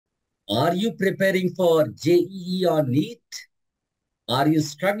Are you preparing for JEE or NEET? Are you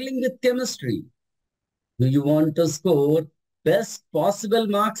struggling with chemistry? Do you want to score best possible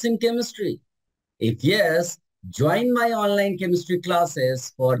marks in chemistry? If yes, join my online chemistry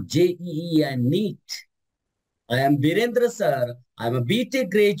classes for JEE and NEET. I am Birendra Sir. I am a B.Tech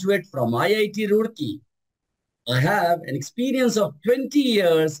graduate from IIT Roorkee. I have an experience of 20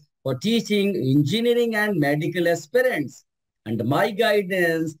 years for teaching engineering and medical aspirants. Under my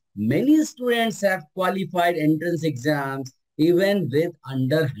guidance, many students have qualified entrance exams even with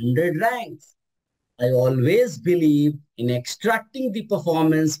under 100 ranks. I always believe in extracting the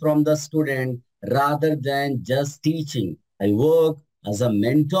performance from the student rather than just teaching. I work as a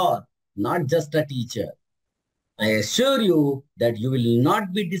mentor, not just a teacher. I assure you that you will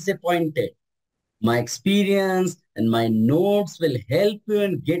not be disappointed. My experience and my notes will help you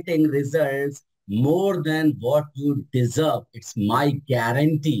in getting results more than what you deserve. It's my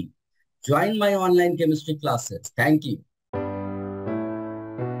guarantee. Join my online chemistry classes. Thank you.